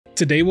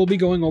Today we'll be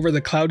going over the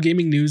cloud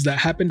gaming news that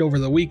happened over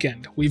the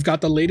weekend. We've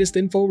got the latest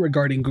info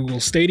regarding Google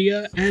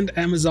Stadia and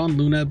Amazon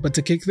Luna, but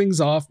to kick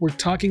things off, we're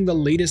talking the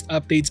latest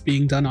updates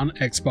being done on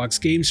Xbox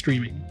game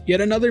streaming.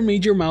 Yet another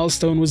major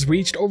milestone was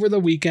reached over the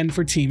weekend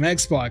for Team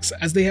Xbox,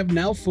 as they have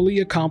now fully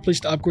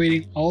accomplished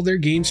upgrading all their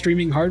game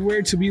streaming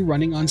hardware to be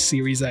running on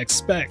Series X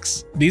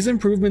specs. These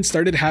improvements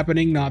started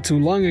happening not too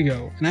long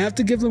ago, and I have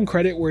to give them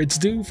credit where it's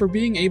due for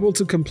being able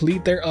to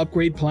complete their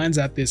upgrade plans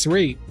at this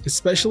rate,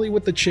 especially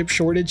with the chip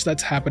shortage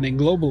that's happening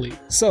globally.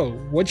 So,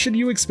 what should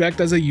you expect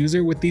as a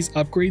user with these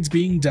upgrades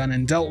being done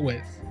and dealt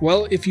with?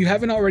 Well, if you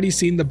haven't already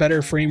seen the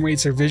better frame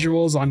rates or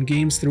visuals on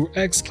games through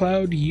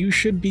XCloud, you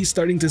should be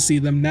starting to see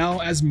them now,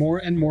 as more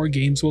and more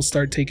games will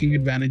start taking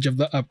advantage of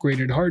the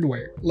upgraded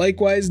hardware.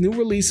 Likewise, new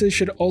releases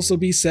should also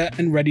be set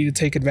and ready to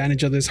take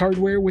advantage of this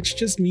hardware, which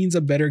just means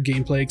a better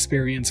gameplay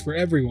experience for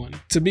everyone.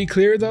 To be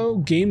clear though,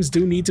 games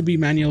do need to be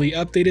manually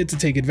updated to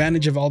take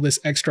advantage of all this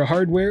extra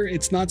hardware.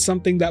 It's not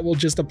something that will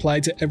just apply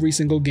to every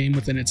single game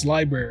within its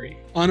library.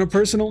 On a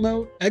personal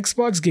note,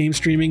 Xbox game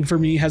streaming for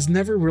me has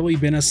never really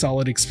been a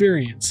solid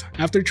experience.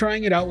 After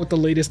trying it out with the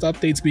latest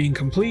updates being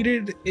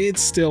completed, it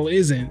still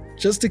isn't,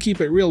 just to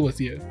keep it real with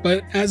you.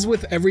 But as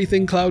with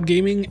everything cloud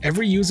gaming,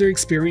 every user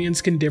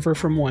experience can differ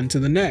from one to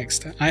the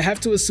next. I have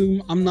to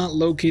assume I'm not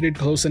located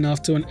close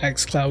enough to an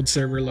XCloud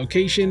server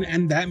location,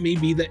 and that may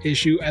be the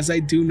issue, as I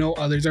do know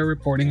others are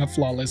reporting a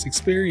flawless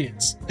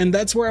experience. And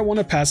that's where I want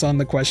to pass on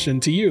the question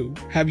to you.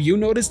 Have you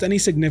noticed any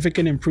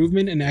significant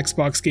improvement in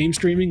Xbox game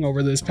streaming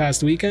over this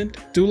past weekend?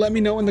 Do let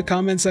me know in the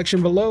comment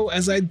section below,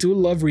 as I do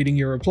love reading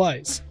your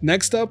replies.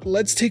 Next up,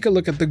 let's take a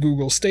look at the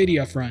Google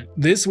Stadia front.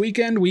 This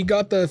weekend, we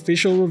got the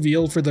official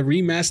reveal for the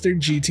remastered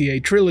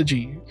GTA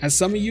trilogy. As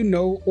some of you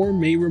know or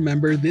may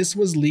remember, this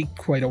was leaked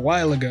quite a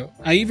while ago.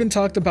 I even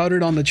talked about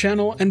it on the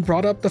channel and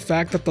brought up the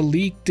fact that the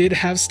leak did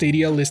have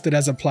Stadia listed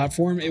as a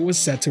platform it was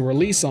set to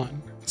release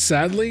on.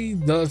 Sadly,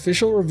 the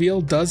official reveal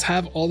does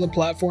have all the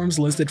platforms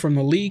listed from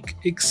the leak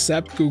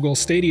except Google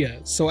Stadia,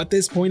 so at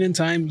this point in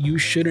time, you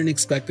shouldn't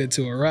expect it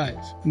to arrive.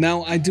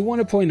 Now, I do want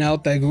to point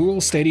out that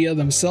Google Stadia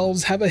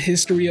themselves have a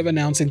history of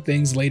announcing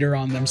things later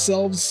on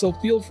themselves, so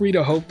feel free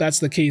to hope that's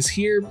the case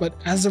here, but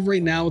as of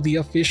right now, the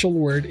official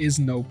word is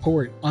no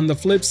port. On the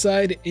flip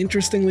side,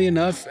 interestingly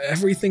enough,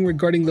 everything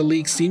regarding the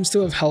leak seems to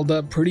have held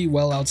up pretty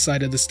well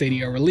outside of the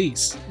Stadia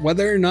release.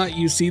 Whether or not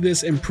you see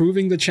this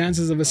improving the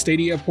chances of a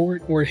Stadia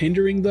port or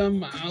hindering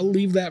them, I'll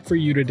leave that for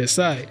you to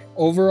decide.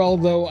 Overall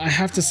though, I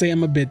have to say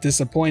I'm a bit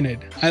disappointed.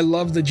 I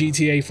love the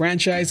GTA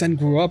franchise and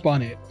grew up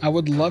on it. I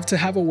would love to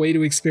have a way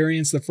to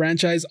experience the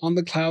franchise on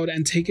the cloud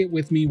and take it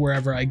with me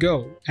wherever I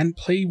go, and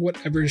play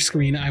whatever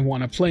screen I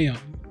want to play on.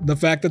 The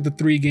fact that the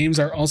 3 games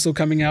are also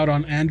coming out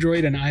on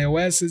Android and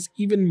iOS is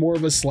even more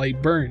of a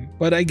slight burn,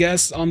 but I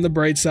guess on the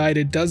bright side,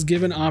 it does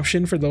give an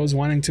option for those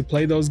wanting to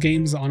play those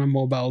games on a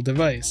mobile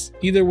device.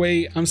 Either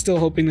way, I'm still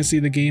hoping to see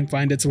the game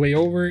find its way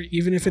over,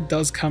 even if it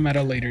does come at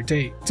a later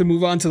date. To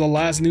move on to the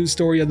last news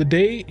story of the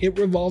day, it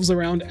revolves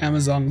around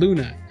Amazon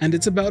Luna, and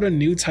it's about a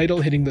new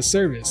title hitting the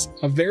service,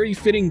 a very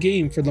fitting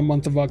game for the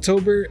month of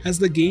October, as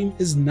the game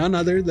is none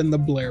other than the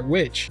Blair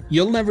Witch.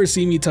 You'll never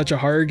see me touch a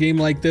horror game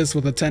like this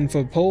with a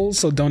 10-foot pole,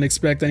 so don't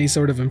expect any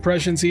sort of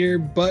impressions here,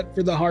 but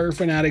for the horror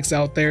fanatics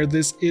out there,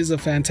 this is a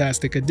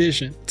fantastic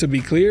addition. To be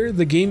clear,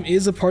 the game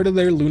is a part of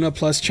their Luna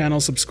Plus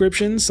channel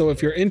subscription, so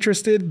if you're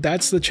interested,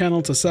 that's the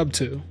channel to sub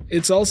to.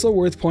 It's also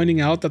worth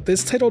pointing out that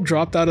this title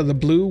dropped out of the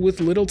blue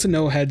with little to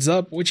no heads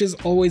up, which is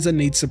always a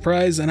neat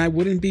surprise, and I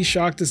wouldn't be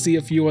shocked to see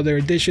a few other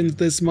additions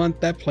this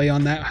month that play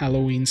on that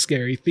Halloween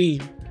scary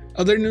theme.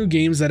 Other new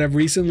games that have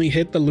recently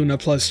hit the Luna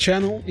Plus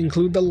channel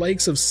include the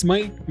likes of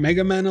Smite,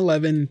 Mega Man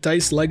 11,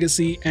 Dice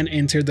Legacy, and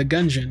Enter the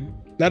Gungeon.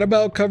 That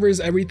about covers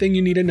everything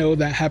you need to know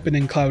that happened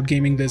in cloud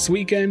gaming this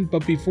weekend,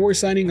 but before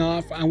signing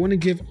off, I want to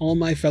give all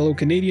my fellow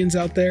Canadians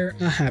out there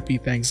a happy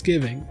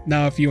Thanksgiving.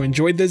 Now, if you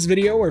enjoyed this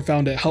video or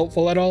found it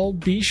helpful at all,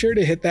 be sure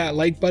to hit that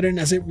like button,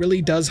 as it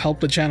really does help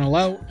the channel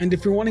out, and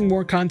if you're wanting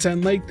more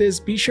content like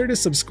this, be sure to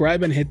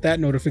subscribe and hit that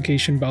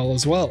notification bell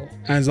as well.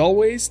 As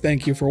always,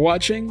 thank you for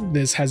watching.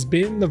 This has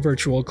been the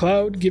Virtual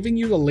Cloud, giving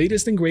you the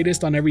latest and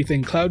greatest on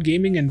everything cloud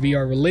gaming and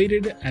VR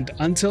related, and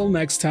until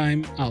next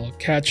time, I'll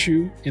catch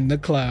you in the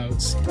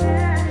clouds.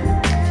 Yeah.